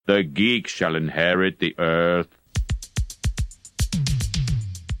The geek shall inherit the earth.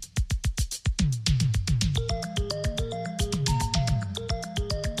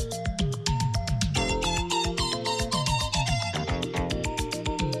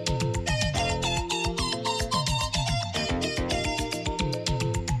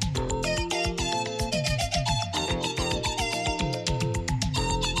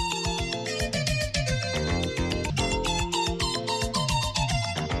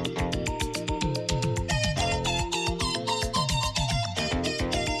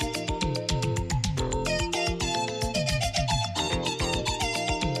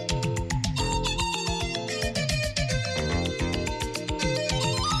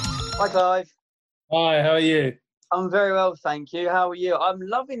 Hi, Clive. Hi, how are you? I'm very well, thank you. How are you? I'm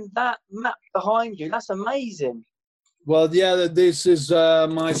loving that map behind you. That's amazing. Well, yeah, this is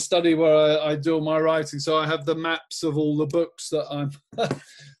my study where I do all my writing. So I have the maps of all the books that I'm,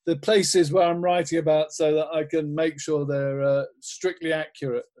 the places where I'm writing about, so that I can make sure they're strictly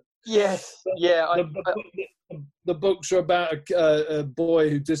accurate. Yes, yeah. The books are about a boy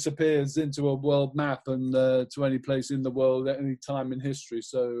who disappears into a world map and to any place in the world at any time in history.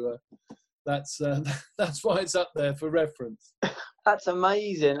 So that's why it's up there for reference. That's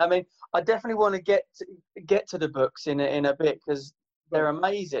amazing. I mean, I definitely want to get to the books in a bit because they're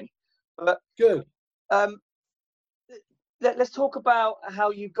amazing. But good. Let's talk about how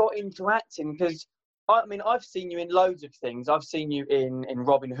you got into acting, because I mean, I've seen you in loads of things. I've seen you in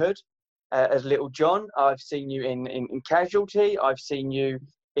Robin Hood as Little John. I've seen you in Casualty. I've seen you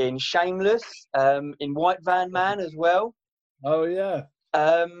in Shameless, in White Van Man as well. Oh yeah.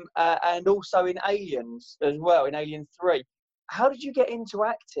 And also in Aliens as well, in Alien 3. How did you get into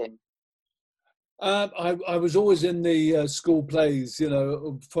acting? I was always in the school plays, you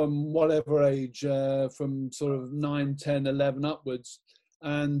know, from whatever age, from sort of 9, 10, 11 upwards.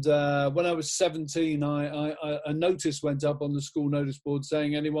 And when I was 17, a notice went up on the school notice board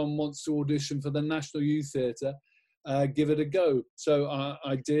saying anyone wants to audition for the National Youth Theatre, give it a go. So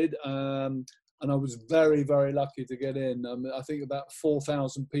I did, and I was very, very lucky to get in. I think about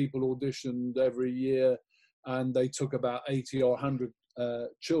 4,000 people auditioned every year, and they took about 80 or 100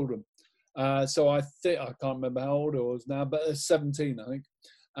 children. So I think, I can't remember how old I was now, but 17, I think.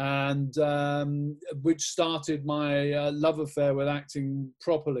 And which started my love affair with acting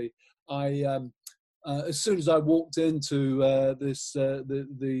properly. As soon as I walked into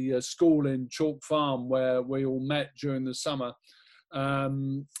the school in Chalk Farm, where we all met during the summer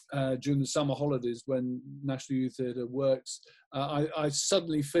holidays when National Youth Theatre works, I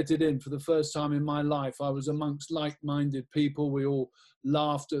suddenly fitted in for the first time in my life. I was amongst like-minded people. We all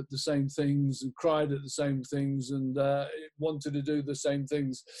laughed at the same things and cried at the same things and wanted to do the same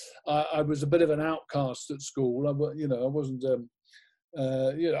things. I was a bit of an outcast at school. I wasn't.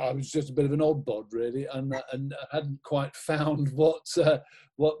 I was just a bit of an odd bod, really, and hadn't quite found what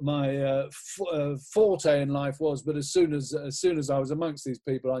my forte in life was. But as soon as I was amongst these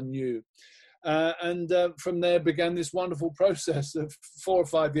people, I knew. And from there began this wonderful process of 4 or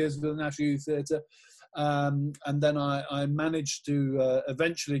 5 years with the National Youth Theatre. And then I managed to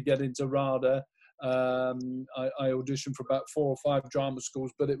eventually get into RADA. I auditioned for about 4 or 5 drama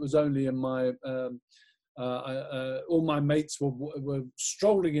schools, but it was only in my all my mates were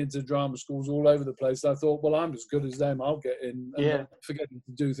strolling into drama schools all over the place. I thought, well, I'm as good as them, I'll get in. And yeah. Forgetting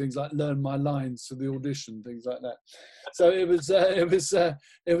to do things like learn my lines for the audition, things like that. So it was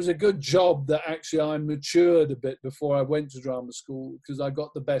a good job that actually I matured a bit before I went to drama school, because I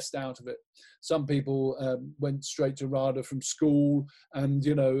got the best out of it. Some people went straight to RADA from school, and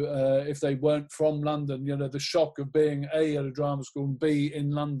if they weren't from London, the shock of being A, at a drama school, and B,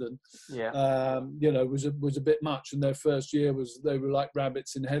 in London, was a bit much. And their first year they were like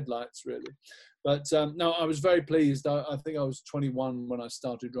rabbits in headlights, really. But no, I was very pleased. I think I was 21 when I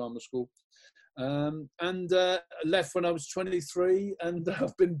started drama school, and left when I was 23, and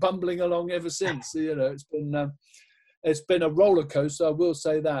I've been bumbling along ever since. It's been a roller coaster, I will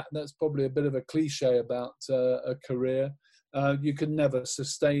say that. That's probably a bit of a cliche about a career. You can never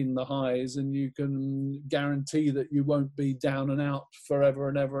sustain the highs, and you can guarantee that you won't be down and out forever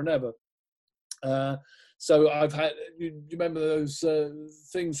and ever and ever. So I've had, you remember those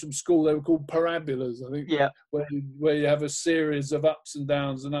things from school? They were called parabolas, I think. Yeah. Where you have a series of ups and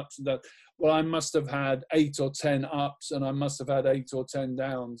downs and ups and downs. Well, I must have had 8 or 10 ups, and I must have had 8 or 10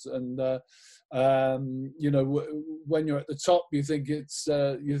 downs. And when you're at the top, you think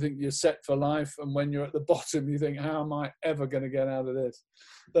you're set for life, and when you're at the bottom, you think, how am I ever going to get out of this?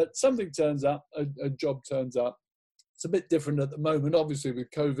 But something turns up, a job turns up. It's a bit different at the moment, obviously, with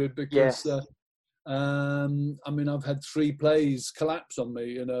COVID, because I mean, I've had 3 plays collapse on me,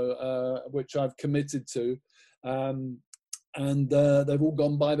 you know, which I've committed to. And they've all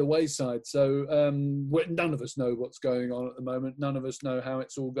gone by the wayside. So none of us know what's going on at the moment. None of us know how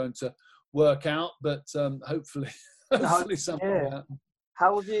it's all going to work out, but hopefully something will happen.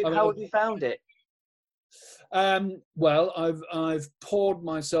 How have you found it? Well, I've poured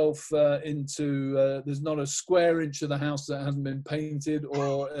myself into. There's not a square inch of the house that hasn't been painted,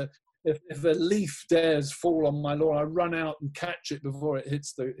 or if a leaf dares fall on my lawn, I run out and catch it before it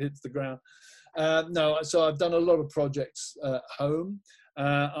hits the ground. No, so I've done a lot of projects at home.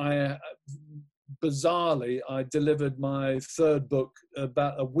 Bizarrely, I delivered my 3rd book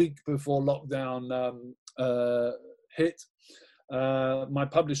about a week before lockdown hit. My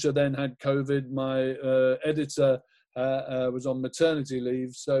publisher then had COVID. My editor was on maternity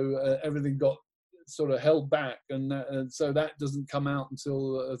leave, so everything got sort of held back, and so that doesn't come out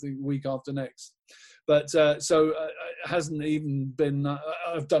until I think week after next. But so it hasn't even been.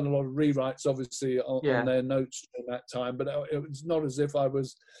 I've done a lot of rewrites, obviously, on their notes during that time. But it was not as if I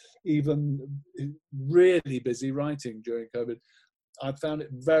was even really busy writing during COVID. I found it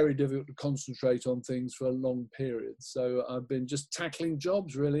very difficult to concentrate on things for a long period. So I've been just tackling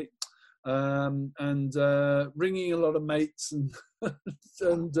jobs really, and ringing a lot of mates and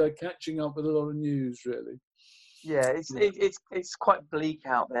and catching up with a lot of news really. Yeah, it's quite bleak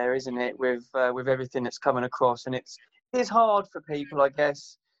out there, isn't it? With everything that's coming across, and it's hard for people, I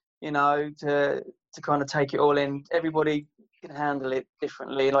guess, you know, to kind of take it all in. Everybody can handle it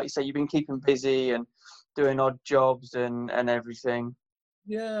differently. Like you say, you've been keeping busy and doing odd jobs and everything.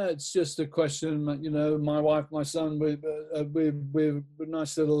 Yeah, it's just a question, you know, my wife, my son, we're a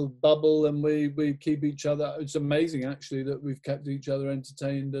nice little bubble, and we keep each other. It's amazing, actually, that we've kept each other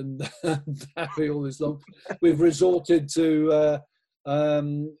entertained and happy all this long. We've resorted to,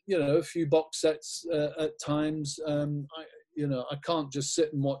 you know, a few box sets at times. I can't just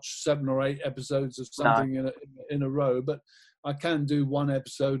sit and watch 7 or 8 episodes of something in a row, but I can do 1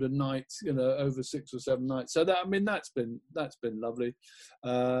 episode a night, you know, over 6 or 7 nights. So that's been lovely,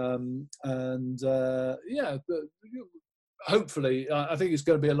 hopefully, I think it's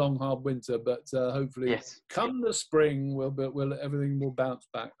going to be a long, hard winter, but hopefully, come the spring, everything will bounce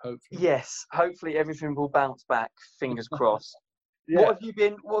back. Hopefully, yes, hopefully everything will bounce back. Fingers crossed. Yeah. What have you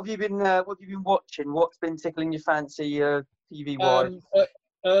been watching? What's been tickling your fancy TV wise?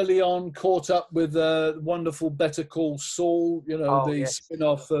 Early on, caught up with wonderful Better Call Saul, you know,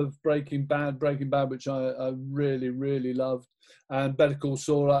 spin-off of Breaking Bad, which I really, really loved. And Better Call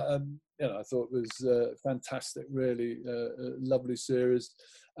Saul, you know, I thought was fantastic, really lovely series.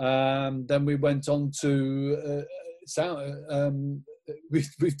 Then we went on to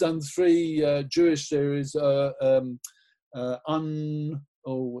we've done 3 Jewish series.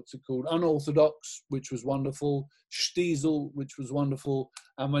 Unorthodox, which was wonderful. Shtisel, which was wonderful,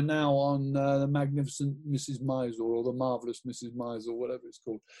 and we're now on the Magnificent Mrs. Maisel, or the Marvelous Mrs. Maisel, whatever it's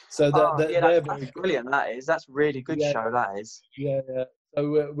called. So that's brilliant. That's a really good show. That is. Yeah.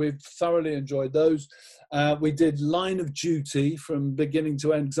 So we've thoroughly enjoyed those. We did Line of Duty from beginning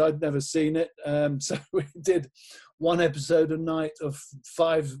to end because I'd never seen it. So we did 1 episode a night of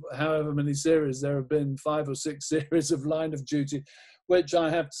 5, however many series there have been, 5 or 6 series of Line of Duty, which I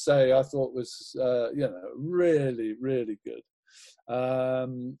have to say I thought was, you know, really, really good.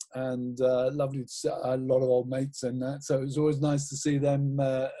 And lovely to see a lot of old mates in that. So it was always nice to see them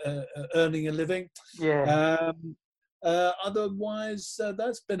earning a living. Yeah. Otherwise,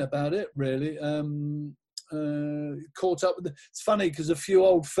 that's been about it, really. Caught up with it's funny because a few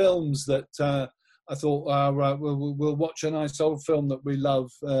old films that I thought, right, we'll watch a nice old film that we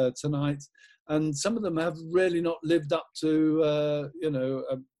love tonight. And some of them have really not lived up to, you know,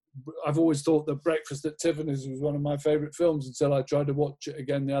 I've always thought that Breakfast at Tiffany's was one of my favourite films until I tried to watch it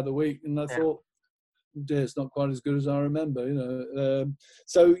again the other week, and I thought, dear, it's not quite as good as I remember, you know.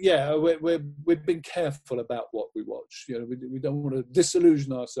 So yeah, we've been careful about what we watch. You know, we don't want to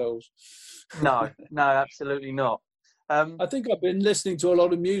disillusion ourselves. No, absolutely not. I think I've been listening to a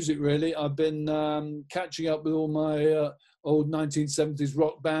lot of music. Really, I've been catching up with all my old 1970s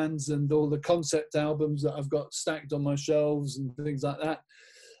rock bands and all the concept albums that I've got stacked on my shelves and things like that.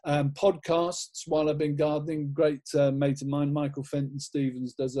 Podcasts while I've been gardening. Great mate of mine, Michael Fenton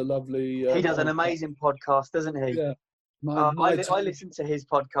Stevens, does a lovely. He does an amazing podcast, doesn't he? Yeah. I listen to his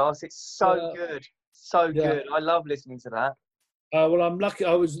podcast. It's so good, so good. I love listening to that. Well, I'm lucky.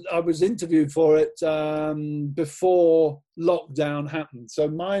 I was interviewed for it before lockdown happened. So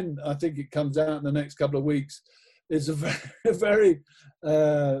mine, I think it comes out in the next couple of weeks. It's a very, very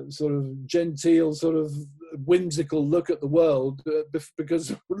sort of genteel, sort of whimsical look at the world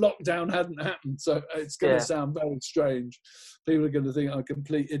because lockdown hadn't happened. So it's going to sound very strange. People are going to think I'm a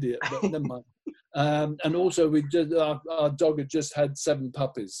complete idiot, but never mind. And also, our dog had just had 7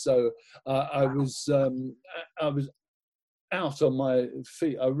 puppies, so I was out on my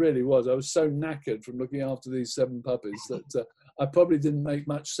feet. I really was. I was so knackered from looking after these 7 puppies that I probably didn't make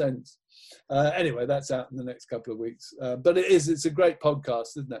much sense. Anyway, that's out in the next couple of weeks. But it's a great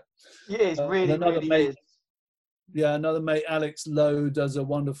podcast, isn't it? It is, really is. Yeah, another mate, Alex Lowe, does a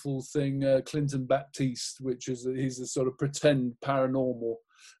wonderful thing, Clinton Baptiste, which is he's a sort of pretend paranormal,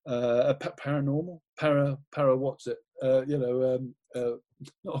 what's it?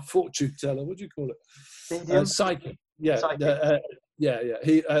 Not a fortune teller. What do you call it? Psychic. Yeah, yeah.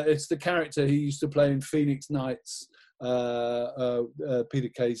 It's the character he used to play in Phoenix Nights, Peter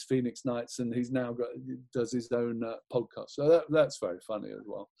Kay's Phoenix Nights, and he's now does his own podcast. So that's very funny as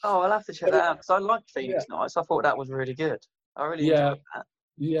well. Oh, I'll have to check that out because I liked Phoenix Nights. I thought that was really good. I really enjoyed that.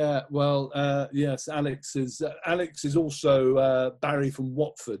 Yeah, well, yes, Alex is also Barry from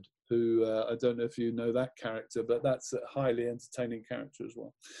Watford, who I don't know if you know that character, but that's a highly entertaining character as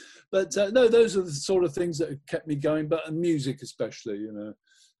well. But no, those are the sort of things that have kept me going, but music especially, you know.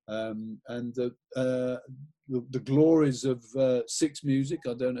 And the glories of Six Music.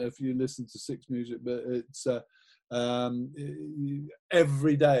 I don't know if you listen to Six Music, but it's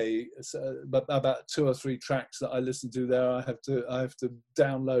every day about 2 or 3 tracks that I listen to there. I have to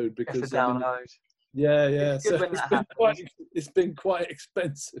download because Yeah. It's been quite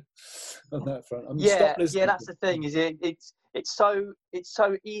expensive on that front. That's the thing. Is it's so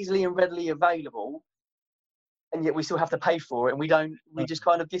easily and readily available, and yet we still have to pay for it, and we just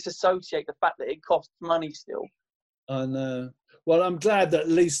kind of disassociate the fact that it costs money still. I know. Well, I'm glad that at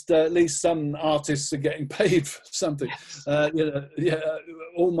least some artists are getting paid for something.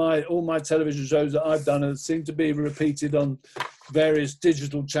 All my television shows that I've done seem to be repeated on various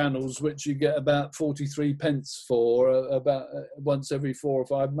digital channels, which you get about 43 pence for about once every 4 or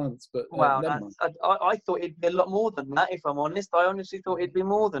 5 months. But wow, I thought it'd be a lot more than that. If I'm honest, I honestly thought it'd be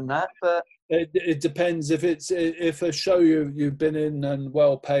more than that. But it depends if a show you've been in and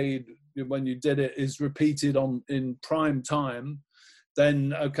well paid when you did it is repeated in prime time,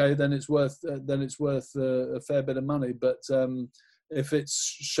 then okay, then it's worth a fair bit of money. But if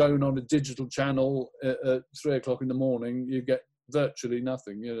it's shown on a digital channel at 3 o'clock in the morning, you get virtually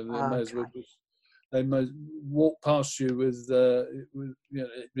nothing. You know, they may walk past you with a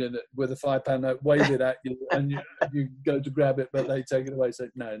 £5 note, wave it at you, and you go to grab it, but they take it away. Say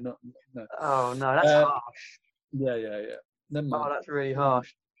no. Oh no, that's harsh. Yeah. Never mind. Oh, that's really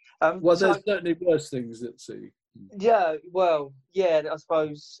harsh. Well, there's certainly worse things at sea. Yeah, well, yeah, I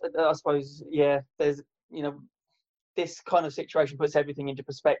suppose, yeah. There's, this kind of situation puts everything into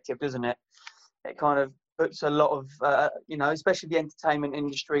perspective, doesn't it? It kind of puts a lot of, especially the entertainment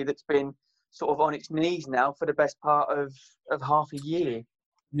industry that's been sort of on its knees now for the best part of half a year.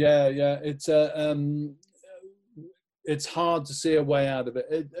 Yeah, it's hard to see a way out of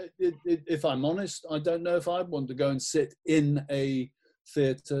it. If I'm honest, I don't know if I'd want to go and sit in a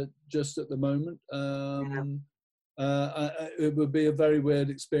theatre just at the moment. It would be a very weird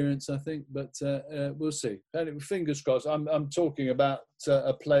experience, I think, but we'll see. Anyway, fingers crossed. I'm talking about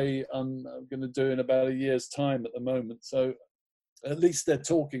a play I'm going to do in about a year's time at the moment, so at least they're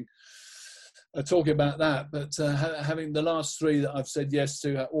talking about that. But having the last 3 that I've said yes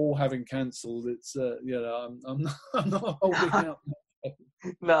to all having cancelled, it's I'm not holding out.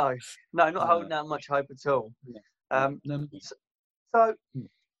 No, not holding out much hope at all. So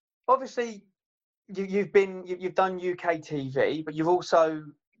obviously you've done UK TV, but you've also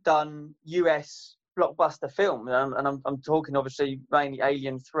done US blockbuster film, and I'm talking obviously mainly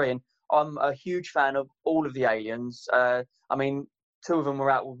Alien 3, and I'm a huge fan of all of the Aliens. I mean, 2 of them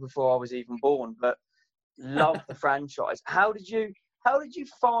were out before I was even born, but love the franchise. How did you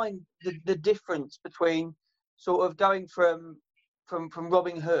find the difference between sort of going from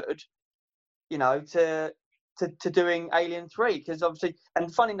Robin Hood, to doing Alien 3? Because obviously,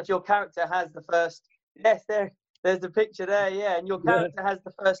 and funny enough, your character has the first. Yes, there's the picture there. Yeah, and your character has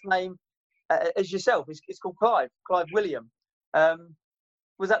the first name as yourself. It's called Clive William.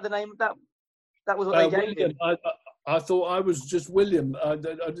 Was that the name that was what they gave him? I thought I was just William. I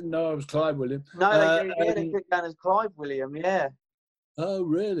didn't know I was Clive William. No, they put it down as Clive William. Yeah. Oh,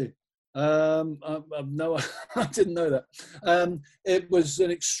 really? No, I didn't know that. It was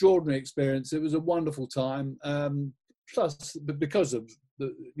an extraordinary experience. It was a wonderful time. Plus, because of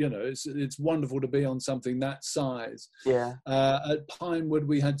it's wonderful to be on something that size. Yeah. At Pinewood,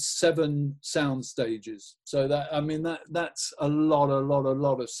 we had 7 sound stages, so that's a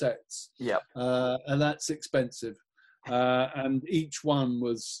lot of sets. Yeah. And that's expensive. And each one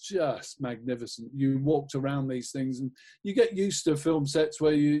was just magnificent. You walked around these things, and you get used to film sets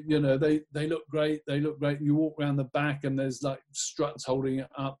where they look great. You walk around the back, and there's like struts holding it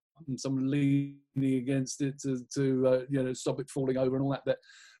up, and someone leaning against it to stop it falling over and all that bit.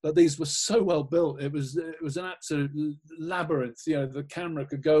 But these were so well built. It was an absolute labyrinth. The camera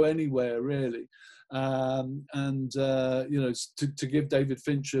could go anywhere really, to give David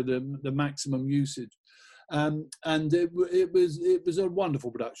Fincher the maximum usage. And it was a wonderful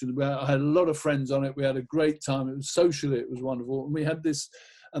production. I had a lot of friends on it. We had a great time. It was socially, it was wonderful. And we had this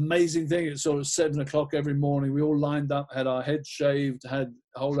amazing thing. It's sort of 7 o'clock every morning. We all lined up, had our heads shaved, had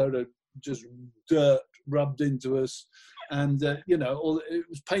a whole load of just dirt rubbed into us. And, it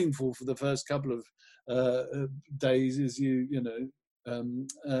was painful for the first couple of days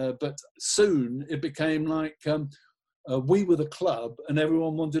but soon it became like we were the club and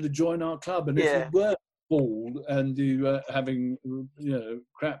everyone wanted to join our club. And if you were bald and you were having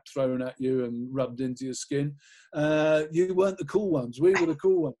crap thrown at you and rubbed into your skin, you weren't the cool ones. We were the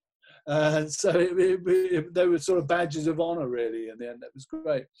cool ones. So they were sort of badges of honor really in the end. That was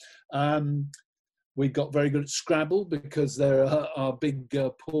great. We got very good at Scrabble because there are big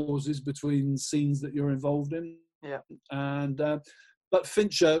pauses between scenes that you're involved in. Yeah. And but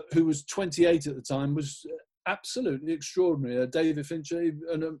Fincher, who was 28 at the time, was absolutely extraordinary. David Fincher,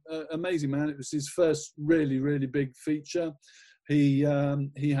 an amazing man. It was his first really, really big feature. He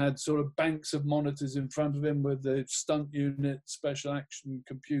had sort of banks of monitors in front of him with the stunt unit, special action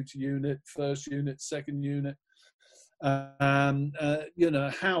computer unit, first unit, second unit. How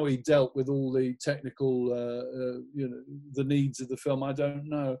he dealt with all the technical, the needs of the film, I don't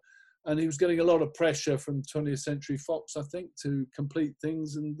know. And he was getting a lot of pressure from 20th Century Fox, I think, to complete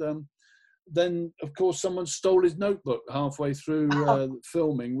things. And then, of course, someone stole his notebook halfway through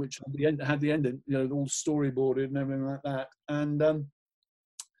filming, which had the ending, all storyboarded and everything like that. And,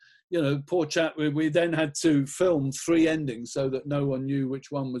 poor chap, we then had to film 3 endings so that no one knew which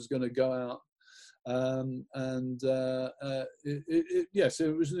one was going to go out. Yes,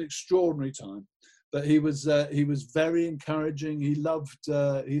 it was an extraordinary time. But he was very encouraging. He loved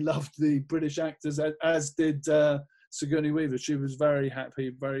the British actors, as did Sigourney Weaver. She was very happy,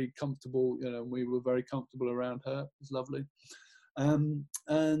 very comfortable. And we were very comfortable around her. It was lovely. I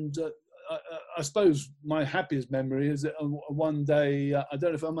suppose my happiest memory is that one day, I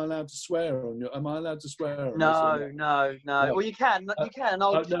don't know if I'm allowed to swear on you. Am I allowed to swear on you? No. Well, you can.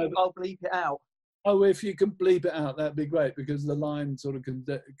 I'll bleep it out. Oh, if you can bleep it out, that'd be great, because the line sort of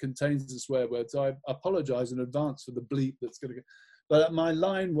contains the swear word. So I apologise in advance for the bleep that's going to go. But my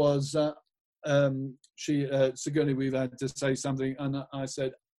line was, Sigourney Weaver had to say something, and I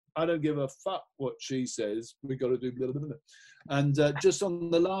said, I don't give a fuck what she says. We got to do blah, blah, blah. And just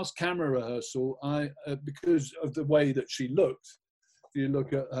on the last camera rehearsal, because of the way that she looked, if you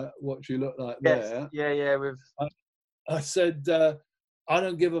look at what she looked like there. Yeah. I said, I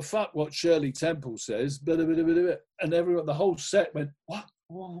don't give a fuck what Shirley Temple says, and everyone, the whole set went, what?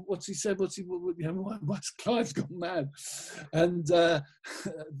 What's he said? What's Clive's gone mad? And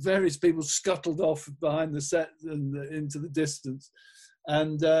various people scuttled off behind the set and into the distance.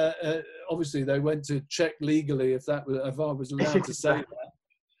 And obviously they went to check legally if I was allowed to say that.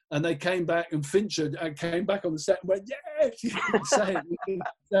 And they came back, and Fincher came back on the set and went, yes, you can say it. You can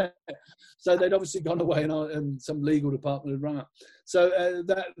say it. So they'd obviously gone away, and some legal department had run up. So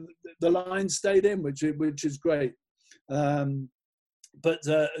the line stayed in, which is great. But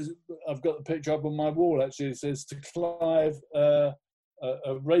I've got the picture up on my wall, actually. It says, to Clive, a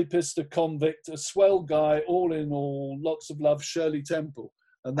rapist, a convict, a swell guy, all in all, lots of love, Shirley Temple.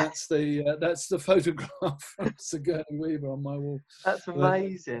 And that's the photograph from Sigourney Weaver on my wall. That's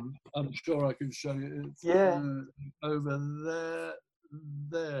amazing. I'm sure I can show you. It's over there.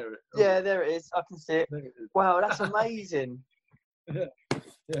 There. There it is. I can see it. Wow, that's amazing. Yeah.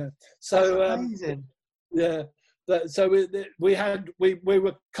 So that's amazing. Yeah. So we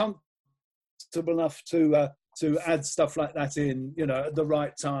were comfortable enough to add stuff like that in, at the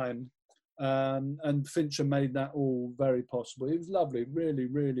right time. And Fincher made that all very possible. He was lovely, really,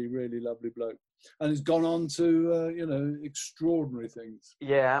 really, really lovely bloke. And he's gone on to, extraordinary things.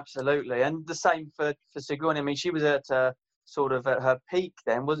 Yeah, absolutely. And the same for Sigourney. I mean, she was at sort of at her peak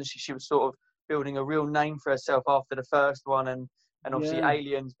then, wasn't she? She was sort of building a real name for herself after the first one, and obviously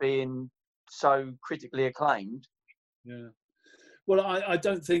Aliens being so critically acclaimed. Yeah. Well, I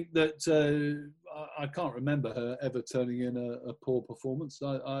don't think that I can't remember her ever turning in a poor performance.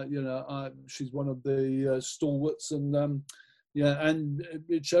 She's one of the stalwarts, and and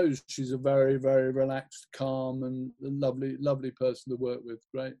it shows she's a very, very relaxed, calm, and lovely person to work with.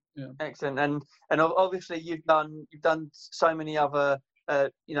 Great, yeah. Excellent, and obviously you've done so many other. I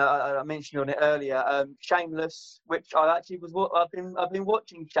mentioned on it earlier, Shameless, which I've been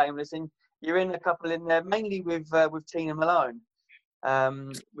watching Shameless, and you're in a couple in there, mainly with Tina Malone,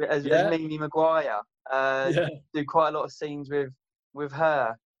 as Mimi Maguire. Do quite a lot of scenes with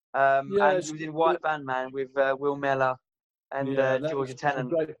her, and she was in White Van Man with Will Meller and Georgia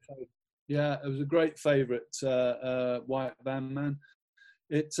Tennant. It was a great favourite, White Van Man.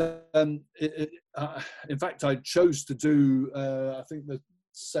 In fact, I chose to do, I think, the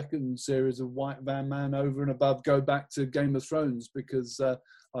second series of White Van Man over and above, go back to Game of Thrones, because I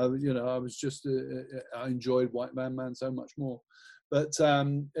enjoyed White Van Man so much more. But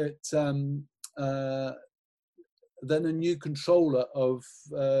then a new controller of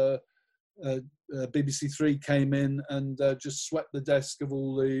BBC Three came in and just swept the desk of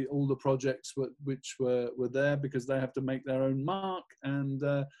all the projects which were there, because they have to make their own mark, and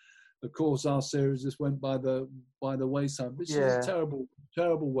of course our series just went by the wayside, which is a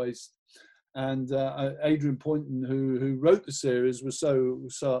terrible waste. And Adrian Poynton, who wrote the series, was so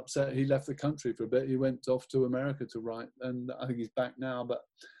upset he left the country for a bit. He went off to America to write, and I think he's back now. But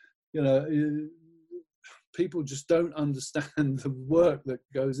people just don't understand the work that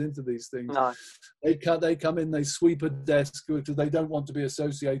goes into these things. No. They come in, they sweep a desk because they don't want to be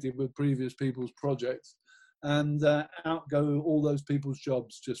associated with previous people's projects, and out go all those people's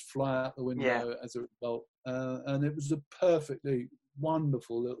jobs, just fly out the window as a result. And it was a perfectly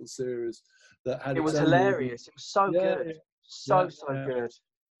wonderful little series that had. It was hilarious. It was so good, so good.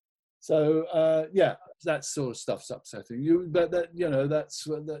 So that sort of stuff's upsetting. But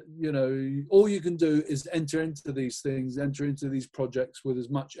all you can do is enter into these projects with as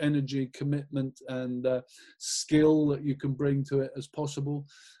much energy, commitment, and skill that you can bring to it as possible,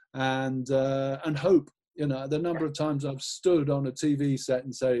 and hope. The number of times I've stood on a TV set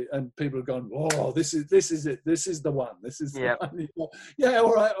and people have gone, "Oh, this is it. This is the one. This is the one." Yeah,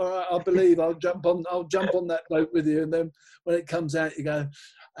 all right. I believe I'll jump on that boat with you. And then when it comes out, you go,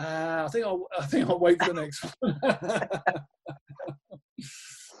 I think I'll wait for the next one.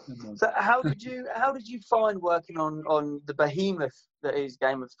 So how did you find working on the behemoth that is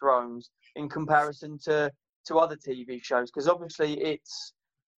Game of Thrones in comparison to other TV shows? Because obviously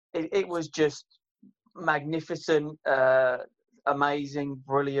it was just magnificent, amazing,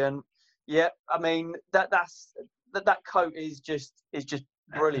 brilliant. Yeah, I mean that coat is just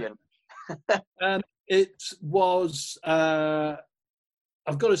brilliant. It was.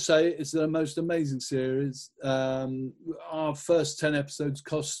 I've got to say, it's the most amazing series. Our first 10 episodes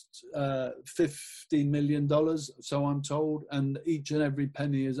cost $50 million, so I'm told, and each and every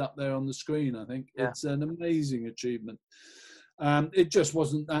penny is up there on the screen. I think it's an amazing achievement. It just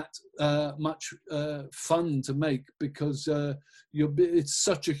wasn't that much fun to make, because it's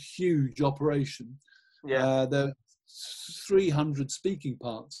such a huge operation. Yeah. There are 300 speaking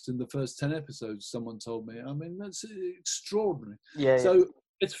parts in the first 10 episodes, someone told me. I mean, that's extraordinary. Yeah. So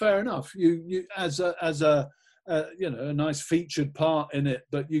it's fair enough. You as a nice featured part in it,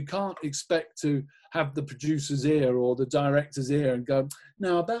 but you can't expect to have the producer's ear or the director's ear and go,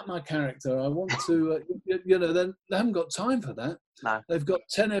 "Now about my character, I want to," they haven't got time for that. No. They've got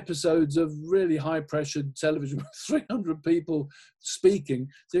 10 episodes of really high-pressured television with 300 people speaking.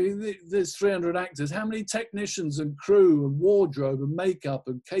 So there's 300 actors. How many technicians and crew and wardrobe and makeup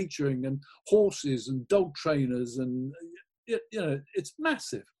and catering and horses and dog trainers, and it's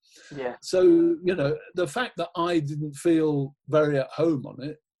massive. Yeah. So, the fact that I didn't feel very at home on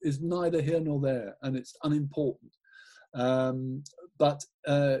it is neither here nor there, and it's unimportant. But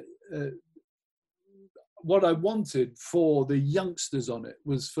what I wanted for the youngsters on it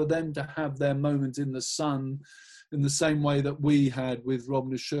was for them to have their moment in the sun in the same way that we had with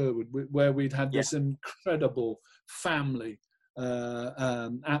Robin of Sherwood, where we'd had this incredible family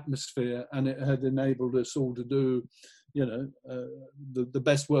atmosphere, and it had enabled us all to do the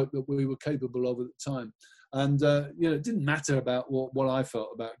best work that we were capable of at the time. And it didn't matter about what I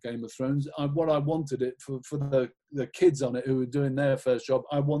felt about Game of Thrones. What I wanted it for the kids on it who were doing their first job,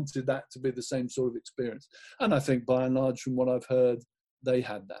 I wanted that to be the same sort of experience. And I think by and large, from what I've heard, they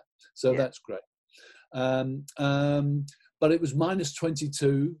had that. So that's great. But it was minus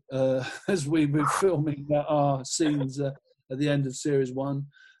 22 as we were filming our scenes at the end of series 1.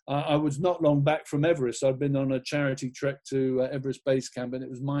 I was not long back from Everest. I'd been on a charity trek to Everest Base Camp, and it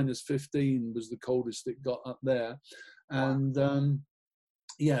was minus 15 was the coldest it got up there. And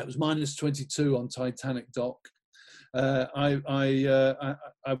yeah, it was minus 22 on Titanic Dock. I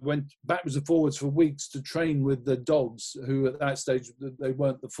went backwards and forwards for weeks to train with the dogs, who at that stage they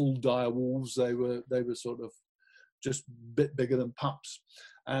weren't the full dire wolves. They were sort of just a bit bigger than pups.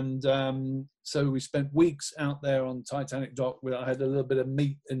 And so we spent weeks out there on Titanic Dock. Where I had a little bit of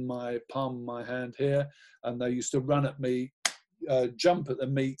meat in my palm of my hand here, and they used to run at me, jump at the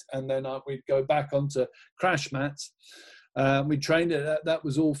meat, and then we'd go back onto crash mats. We trained it. That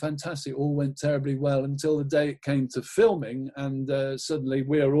was all fantastic. All went terribly well until the day it came to filming, and suddenly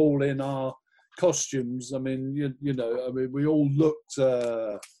we're all in our costumes. I mean, you know, I mean, we all looked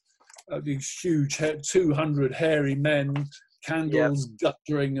these huge 200 hairy men, candles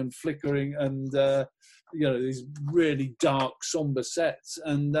guttering and flickering, and you know, these really dark, somber sets.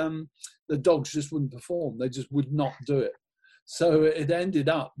 And the dogs just wouldn't perform. They just would not do it. So it ended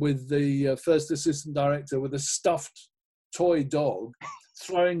up with the first assistant director with a stuffed toy dog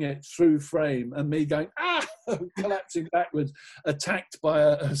throwing it through frame, and me going collapsing backwards, attacked by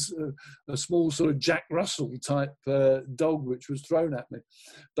a small sort of Jack Russell type dog which was thrown at me.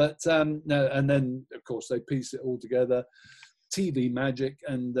 But no, and then of course they pieced it all together. TV magic,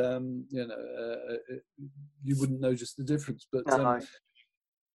 and you know, you wouldn't notice the difference. But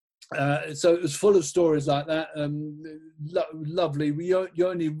so it was full of stories like that. Lovely. You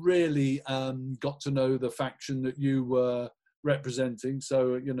only really got to know the faction that you were representing.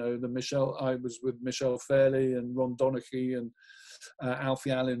 So, you know, I was with Michelle Fairley and Ron Donaghy and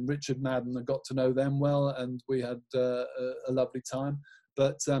Alfie Allen, Richard Madden. I got to know them well, and we had a lovely time.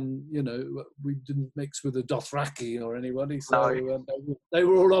 But you know, we didn't mix with the Dothraki or anybody, so they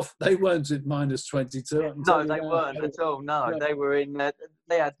were all off. They weren't at minus 22. No, they weren't at all. No, yeah. They were in.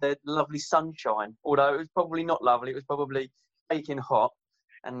 They had the lovely sunshine, although it was probably not lovely. It was probably baking hot.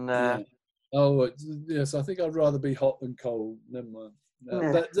 And oh yes, I think I'd rather be hot than cold. Never mind.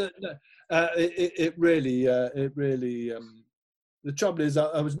 But it really. The trouble is,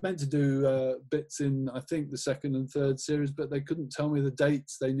 I was meant to do bits in, I think, the second and third series, but they couldn't tell me the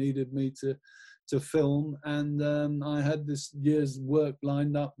dates they needed me to film. And I had this year's work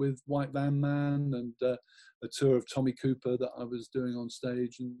lined up with White Van Man and a tour of Tommy Cooper that I was doing on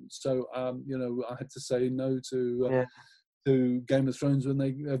stage. And so, you know, I had to say no to Game of Thrones when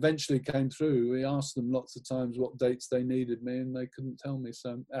they eventually came through. We asked them lots of times what dates they needed me, and they couldn't tell me.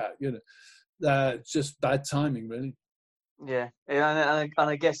 So, you know, just bad timing, really. Yeah, and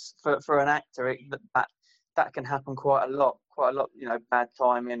I guess for an actor, that can happen quite a lot. You know, bad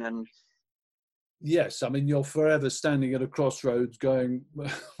timing and. Yes, I mean, you're forever standing at a crossroads, going,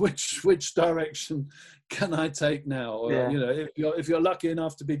 which direction can I take now? Or, you know, if you're lucky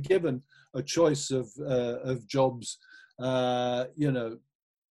enough to be given a choice of jobs, you know,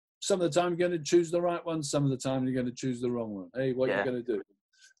 some of the time you're going to choose the right one, some of the time you're going to choose the wrong one. Hey, what are you going to do?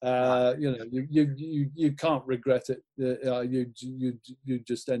 You know, you can't regret it. You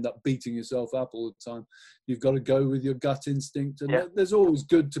just end up beating yourself up all the time. You've got to go with your gut instinct, and there's always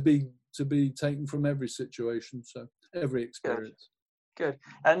good to be taken from every situation. So every experience. Good.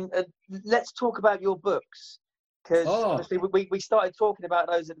 And let's talk about your books, because obviously we started talking about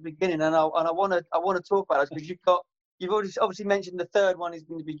those at the beginning, and I want to talk about those because you've obviously mentioned the third one is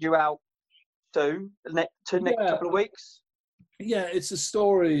going to be due out soon, the next couple of weeks. Yeah, it's a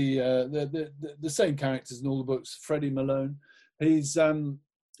story. The same characters in all the books. Freddie Malone. He's a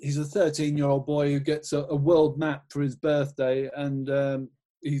 13-year-old boy who gets a world map for his birthday, and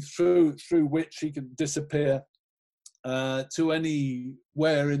he through which he can disappear to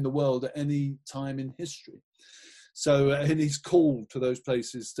anywhere in the world at any time in history. So, and he's called to those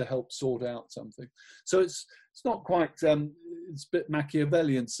places to help sort out something. So it's not quite, it's a bit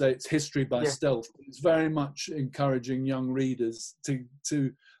Machiavellian to say it's history by stealth. It's very much encouraging young readers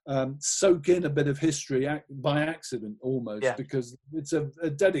to soak in a bit of history by accident almost, because it's a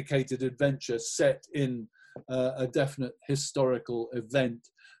dedicated adventure set in a definite historical event,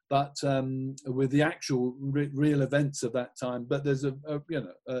 but with the actual real events of that time. But there's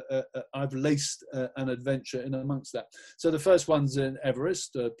I've laced an adventure in amongst that. So the first one's in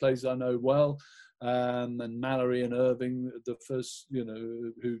Everest, a place I know well, and Mallory and Irving, the first, you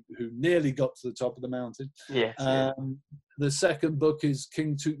know, who nearly got to the top of the mountain. Yes. The second book is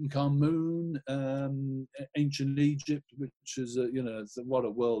King Tutankhamun, Ancient Egypt, which is, what a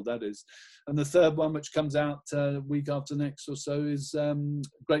world that is. And the third one, which comes out week after next or so, is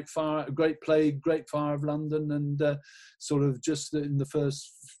Great Plague, Great Fire of London, and sort of just in the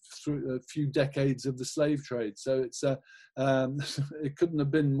first through a few decades of the slave trade. So it's it couldn't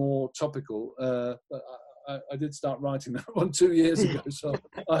have been more topical. I did start writing that one 2 years ago. So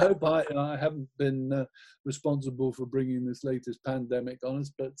I hope I haven't been responsible for bringing this latest pandemic on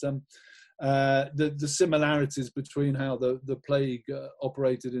us. But the similarities between how the plague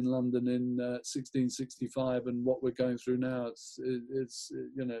operated in London in 1665 and what we're going through now, it's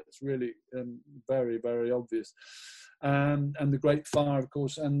really very, very obvious. And the Great Fire, of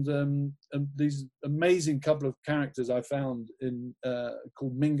course, and these amazing couple of characters I found in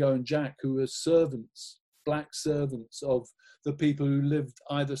called Mingo and Jack, who are servants, black servants of the people who lived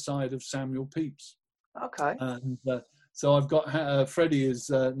either side of Samuel Pepys. Okay. And so I've got Freddie is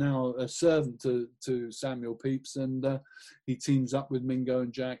now a servant to Samuel Pepys, and he teams up with Mingo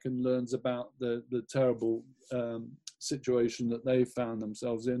and Jack and learns about the terrible situation that they found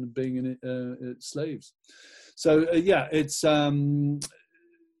themselves in, being slaves. So it's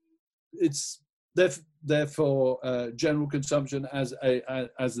there for general consumption as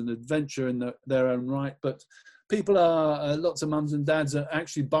an adventure in their own right, but people are lots of mums and dads are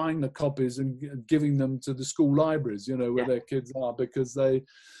actually buying the copies and giving them to the school libraries, where their kids are, because they're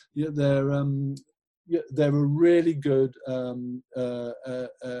a really good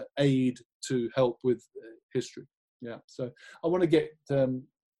aid to help with history. Yeah, so I want to get there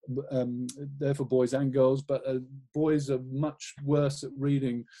for boys and girls, but boys are much worse at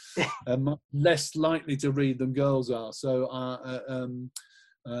reading, much less likely to read than girls are. So I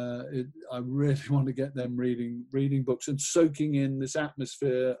really want to get them reading books and soaking in this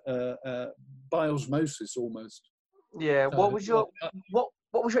atmosphere by osmosis almost. Yeah. What was your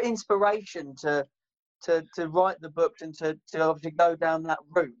inspiration to write the book and to obviously go down that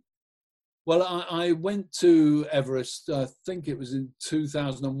route? Well, I went to Everest, I think it was in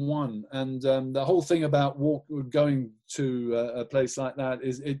 2001, and the whole thing about going to a place like that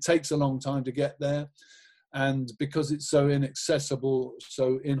is it takes a long time to get there, and because it's so inaccessible,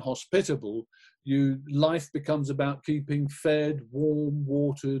 so inhospitable, life becomes about keeping fed, warm,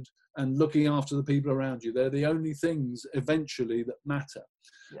 watered, and looking after the people around you. They're the only things eventually that matter.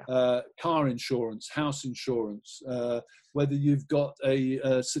 Yeah. Car insurance, house insurance, whether you've got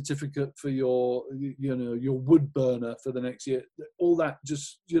a certificate for your wood burner for the next year, all that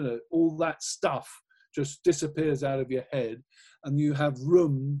all that stuff just disappears out of your head, and you have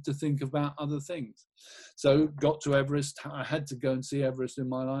room to think about other things. So got to Everest. I had to go and see Everest in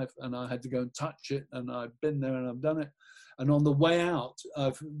my life, and I had to go and touch it, and I've been there and I've done it. And on the way out,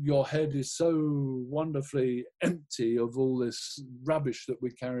 your head is so wonderfully empty of all this rubbish that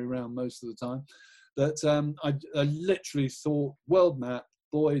we carry around most of the time, that I literally thought, world map,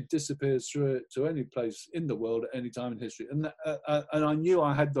 boy, disappears through it to any place in the world at any time in history. And I knew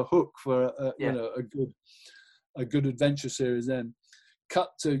I had the hook for a good adventure series then. I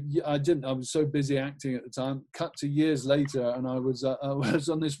was so busy acting at the time. Cut to years later, and I was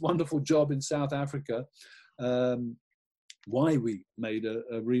on this wonderful job in South Africa. Why we made a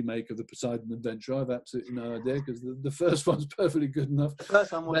remake of the Poseidon Adventure, I've absolutely no idea, because the first one's perfectly good enough. The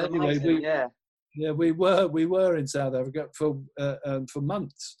first one was amazing, we were in South Africa for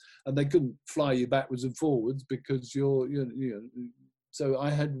months, and they couldn't fly you backwards and forwards because so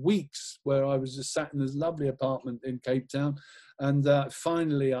I had weeks where I was just sat in this lovely apartment in Cape Town, and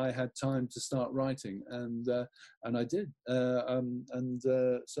finally I had time to start writing, and I did,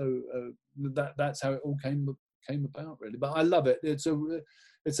 so that's how it all came about, really. But I love it. It's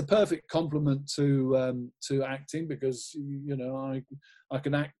a perfect complement to acting, because I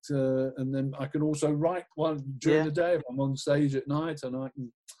can act and then I can also write one during the day if I'm on stage at night, and I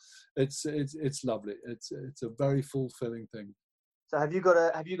can. It's lovely. It's a very fulfilling thing. So have you got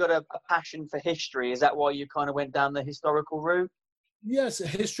a passion for history? Is that why you kind of went down the historical route? Yes,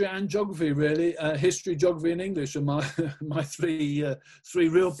 history and geography, really. History, geography, and English are my three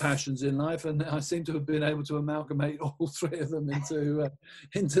real passions in life, and I seem to have been able to amalgamate all three of them into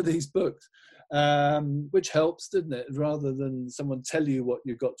these books, which helps, doesn't it? Rather than someone tell you what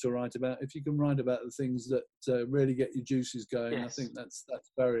you've got to write about, if you can write about the things that really get your juices going, yes. I think that's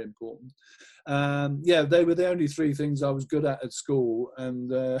very important. They were the only three things I was good at school,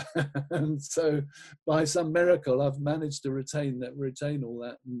 and so by some miracle I've managed to retain all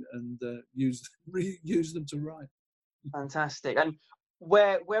that and use them to write. Fantastic. And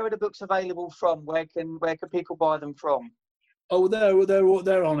where are the books available from? Where can people buy them from? Oh,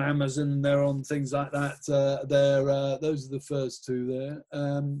 they're on Amazon. They're on things like that. Those are the first two there.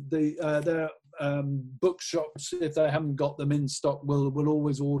 They're bookshops, if they haven't got them in stock, will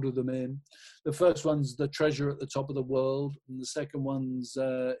always order them in. The first one's The Treasure at the Top of the World, and the second one's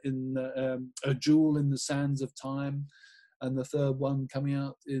A Jewel in the Sands of Time. and the third one coming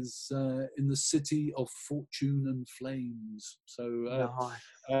out is In the City of Fortune and Flames. So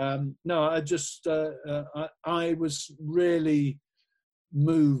no, I just I was really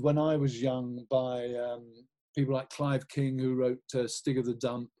moved when I was young by people like Clive King, who wrote Stig of the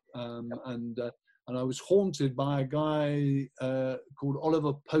Dump, and I was haunted by a guy called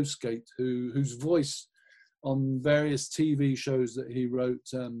Oliver Postgate, whose voice on various TV shows that he wrote,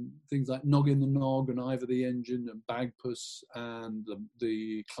 things like Noggin the Nog and Ivor the Engine and Bagpuss and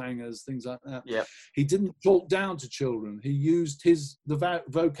the Clangers, things like that. Yeah. He didn't talk down to children. He used the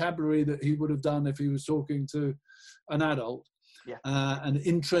vocabulary that he would have done if he was talking to an adult. Yeah. And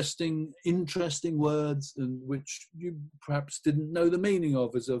interesting words, and which you perhaps didn't know the meaning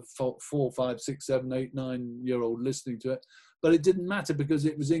of as a 4, 5, 6, 7, 8, 9-year-old listening to it. But it didn't matter because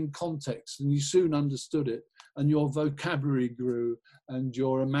it was in context, and you soon understood it, and your vocabulary grew, and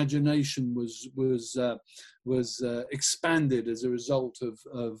your imagination was expanded as a result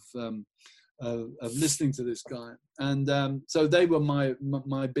of listening to this guy. And so they were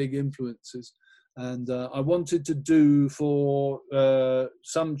my big influences. And I wanted to do for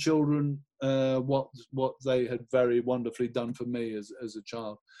some children what they had very wonderfully done for me as a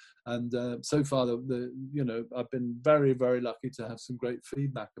child. And so far, I've been very, very lucky to have some great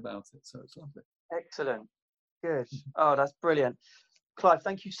feedback about it. So it's lovely. Excellent. Good. Oh, that's brilliant. Clive,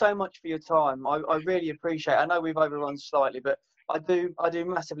 thank you so much for your time. I really appreciate it. I know we've overrun slightly, but I do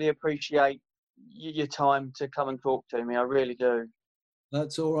massively appreciate your time to come and talk to me. I really do.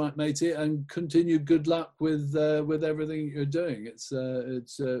 That's all right, matey, and continued good luck with everything you're doing. It's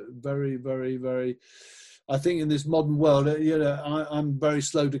very, very, very. I think in this modern world, I'm very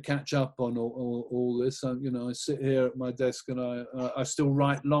slow to catch up on all this. I sit here at my desk and I still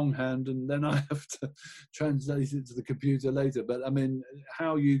write longhand, and then I have to translate it to the computer later. But I mean,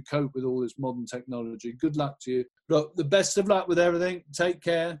 how you cope with all this modern technology? Good luck to you. Look, the best of luck with everything. Take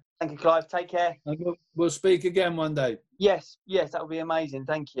care. Thank you, Clive. Take care. And we'll speak again one day. Yes, that would be amazing.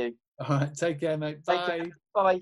 Thank you. All right, take care, mate. Bye. Bye.